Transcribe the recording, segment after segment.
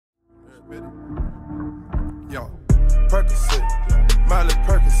Yo, Percocet, Miley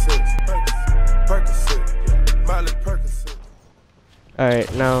Percocet, Percocet, Miley Percocet.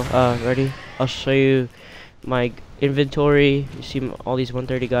 Alright, now, ready? I'll show you my inventory. You see all these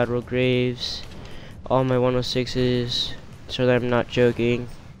 130 God roll graves, all my 106s, so that I'm not joking.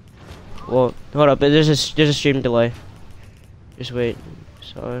 Well, hold up, there's a stream delay. Just wait.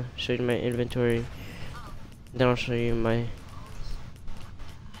 So I'll show you my inventory, then I'll show you my,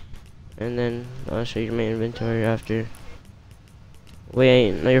 and then I'll show you my inventory after.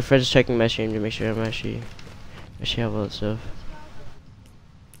 Wait, no, your friend's checking my stream to make sure I'm actually have all that stuff.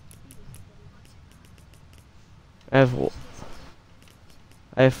 I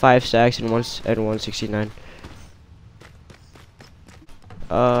have 5 stacks and 169.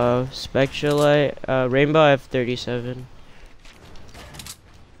 Spectralite, Rainbow, I have 37.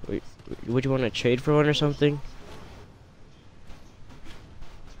 Wait, would you want to trade for one or something?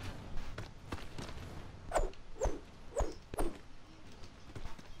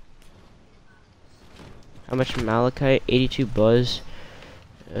 How much Malachite? 82 buzz.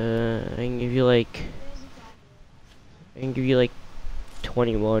 I can give you like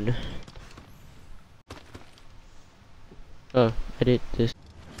 21. Oh, I did this.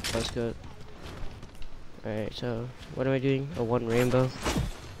 Let's go. Alright, so what am I doing? A 1 rainbow.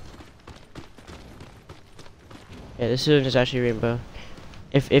 Yeah, this one is actually rainbow.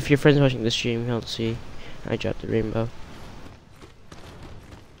 If your friend's watching the stream, he'll see I dropped the rainbow.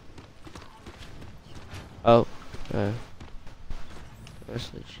 Oh, that's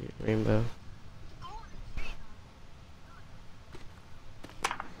legit rainbow.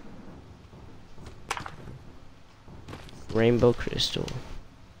 Rainbow crystal.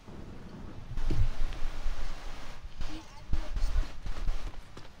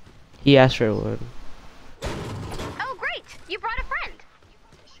 He asked for one. Oh, great! You brought a friend.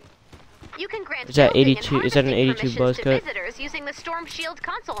 You can grant. Is that 82? Is that an 82 buzz cut? Visitors using the Storm Shield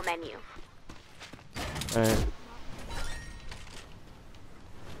console menu.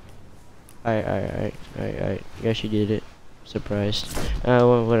 Alright. Alright. Yes, you did it. Surprised. What I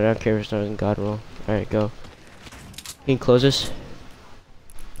don't care if it's not in God roll. Alright, go. Can you close this?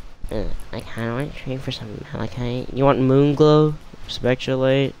 I kinda want to trade for some Malachite. You want Moon Glow?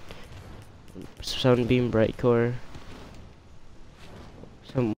 Spectralite? Sunbeam Bright Core?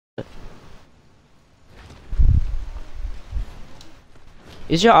 Some.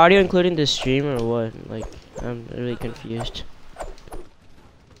 Is your audio including the stream or what? Like, I'm really confused.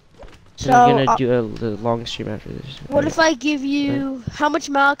 So I'm gonna do a long stream after this. What if I give you, how much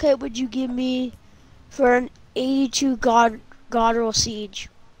Malachite would you give me for an 82 God roll siege?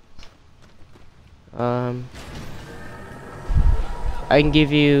 I can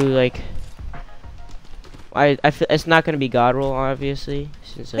give you like, I feel it's not gonna be God roll obviously.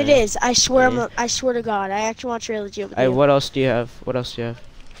 Since it is. I swear. Yeah. I swear to God. I actually want to trade with you. What else do you have? What else do you have?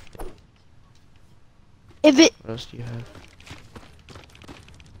 If it. What else do you have?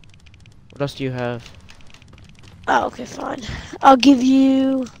 What else do you have? Oh, okay, fine. I'll give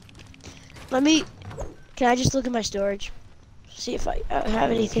you. Let me. Can I just look at my storage? See if I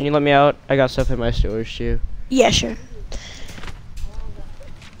have anything. Can you let me out? I got stuff in my storage too. Yeah, sure.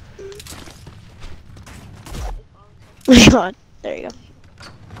 Come on. There you go.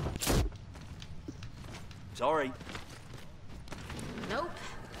 Sorry. Nope.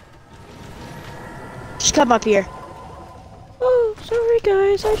 Just come up here. Oh, sorry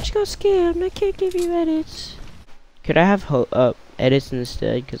guys, I just got scammed. I can't give you edits. Could I have edits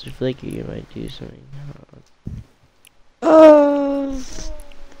instead? Because I feel like you might do something.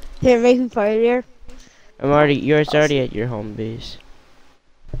 Here, make me part here. You're already at your home base.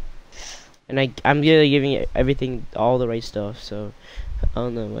 And I'm really giving you everything, all the right stuff, so I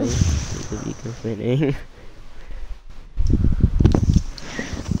don't know why you could be complaining.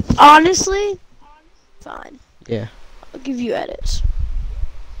 Honestly, fine. Yeah. I'll give you edits.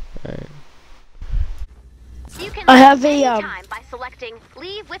 You can I have a time by selecting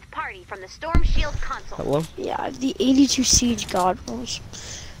Leave with Party from the Storm Shield console. Hello? Yeah, I have the 82 siege God rolls.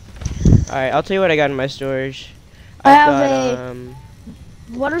 Alright, I'll tell you what I got in my storage. I have a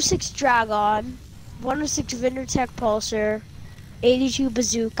 106 Dragon, 106 Vindertech Pulsar, 82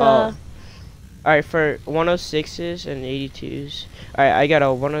 Bazooka. Oh. Alright, for 106s and 82s. Alright, I got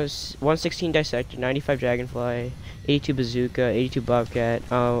a 116 Dissector, 95 Dragonfly, 82 Bazooka, 82 Bobcat.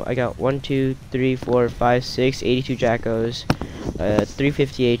 I got 1, 2, 3, 4, 5, 6, 82 Jackos,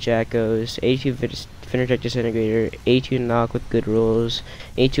 358 Jackos, 82 Vindertech Disintegrator, 82 Knock with good rolls,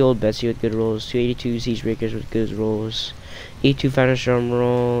 82 Old Betsy with good rolls, 282 Siege Breakers with good rolls, 82 Final Storm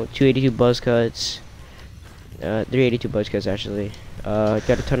roll, 282 Buzz Cuts, 382 buckets actually. Got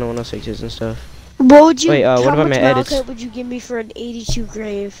a ton of 106s and stuff. What would you? Wait, what how about much my edits? malachite would you give me for an 82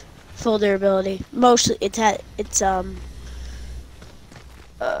 grave? Full durability. Mostly, what is Sorry.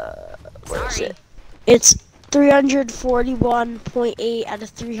 it? It's 341.8 out of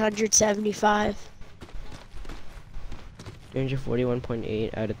 375.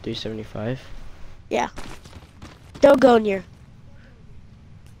 341.8 out of 375. Yeah. Don't go near.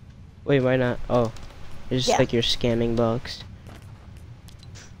 Wait, why not? Oh, it's just Yeah. like you're scamming box.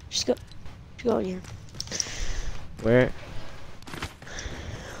 Just go in here. Where?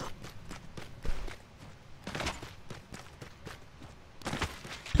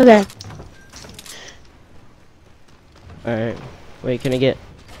 Okay. Alright. Wait, can I get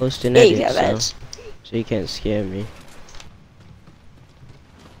close to There you edit go, guys. so you can't scam me?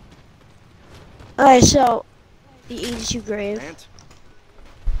 Alright, so the 82 grave. Ant.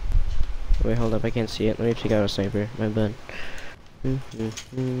 Wait, hold up, I can't see it. Let me take out a sniper. My bad.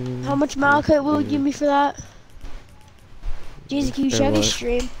 How much malachite will you give me for that? Jesus, can you For check his what?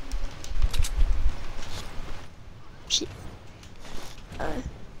 stream?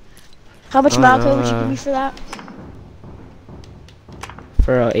 How much Oh, malachite would you no, give me for that?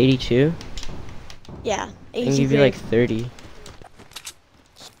 For 82? Yeah, I can 82 give you grave. like 30.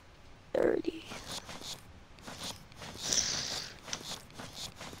 30.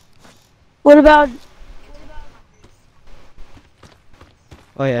 What about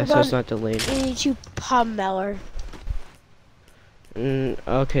Oh yeah, so about it's not delayed. 82 pommeller?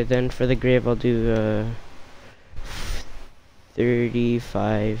 Okay, then for the grave I'll do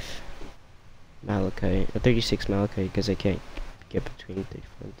 35 malachite, or 36 malachite, because I can't get between 34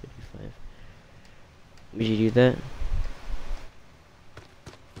 and 35. Would you do that?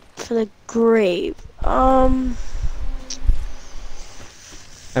 For the grave. I mean,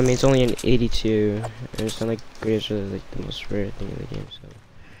 it's only an 82, and it's not like graves are like the most rare thing in the game, so.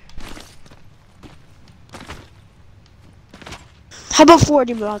 How about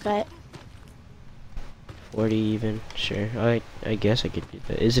 40 malachite? 40 even, sure. I guess I could do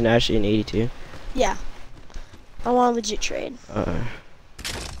that. Isn't actually an 82? Yeah. I want a legit trade.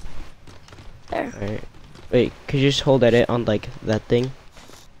 There. Alright. Wait, could you just hold edit on like that thing?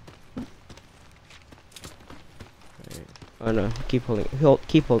 Alright. Oh no, keep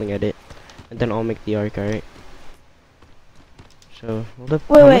holding edit, and then I'll make the arc. Alright. So hold up.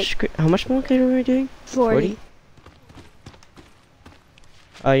 Wait, How much more are we doing? 40.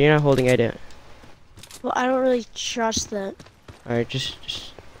 Oh, you're not holding edit. Well, I don't really trust that. Alright, just.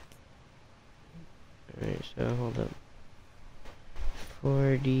 Alright, so hold up.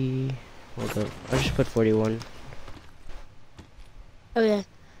 40. Hold up. I'll just put 41. Okay.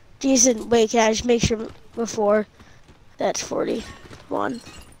 Jason, wait, can I just make sure before that's 41?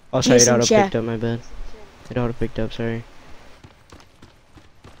 Oh, sorry, it Jason, auto check. picked up. My bad. It auto picked up. Sorry.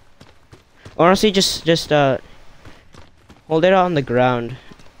 Honestly, just hold it on the ground,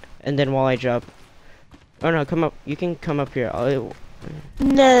 and then while I drop. Oh no, come up. You can come up here.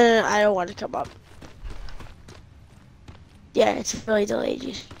 No, I don't want to come up. Yeah, it's really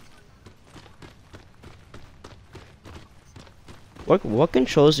delayed. What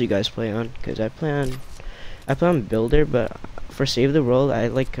controls do you guys play on? Cause I play on builder, but for save the world I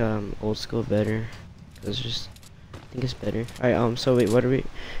like old school better. Cause I think it's better. Alright, so wait, what are we?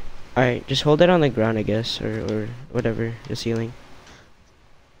 Alright, just hold it on the ground, I guess, or whatever, the ceiling.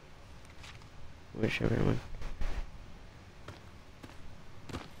 Whichever one.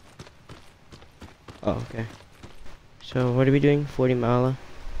 Oh, okay. So what are we doing? 40 mala.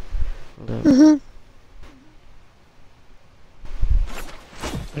 Hold up.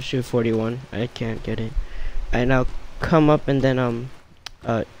 Let's do 41. I can't get it. I now come up and then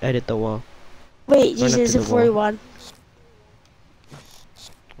edit the wall. Wait, Run up Jason, to is the it wall. 41?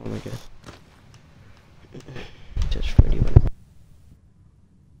 Oh my god. Just 41.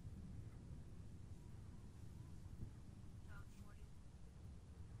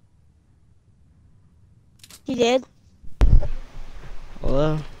 You did?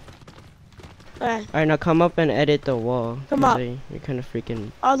 Hello? Alright, Alright, now come up and edit the wall. Come up. You're kind of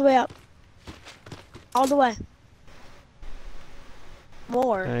freaking. all the way up. All the way.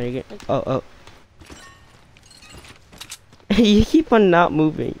 More. You get, oh. You keep on not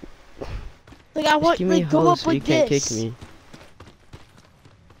moving. Like, I Just want, give me like, go hold up so you like can't this. kick me.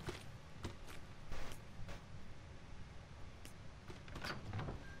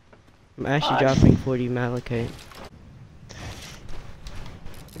 I'm actually Gosh. dropping 40 malachite.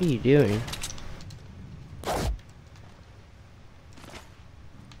 What are you doing?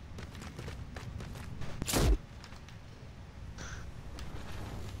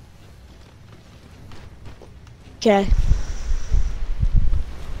 Okay.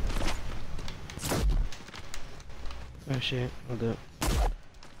 Oh shit, hold up.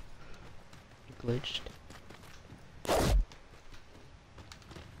 You glitched.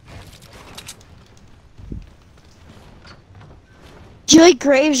 Do you like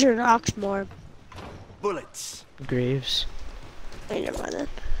Graves or Oxmoor? Bullets. Graves. Wait, never mind then.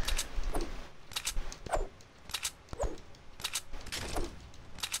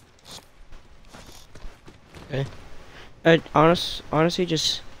 Okay. Honestly,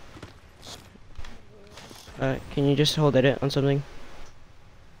 just can you just hold edit on something?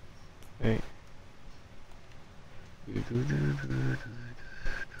 Alright.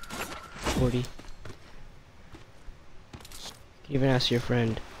 40. Can even ask your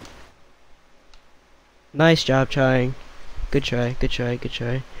friend. Nice job trying. Good try, good try, good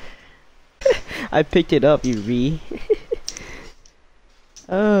try. I picked it up, you re.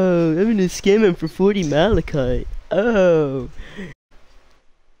 Oh, I'm gonna scam him for 40 malachite. Oh.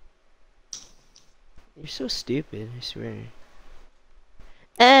 You're so stupid, I swear.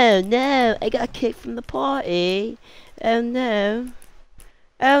 Oh no, I got kicked from the party. Oh no.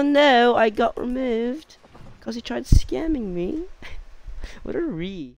 Oh no, I got removed. Because he tried scamming me. What a re.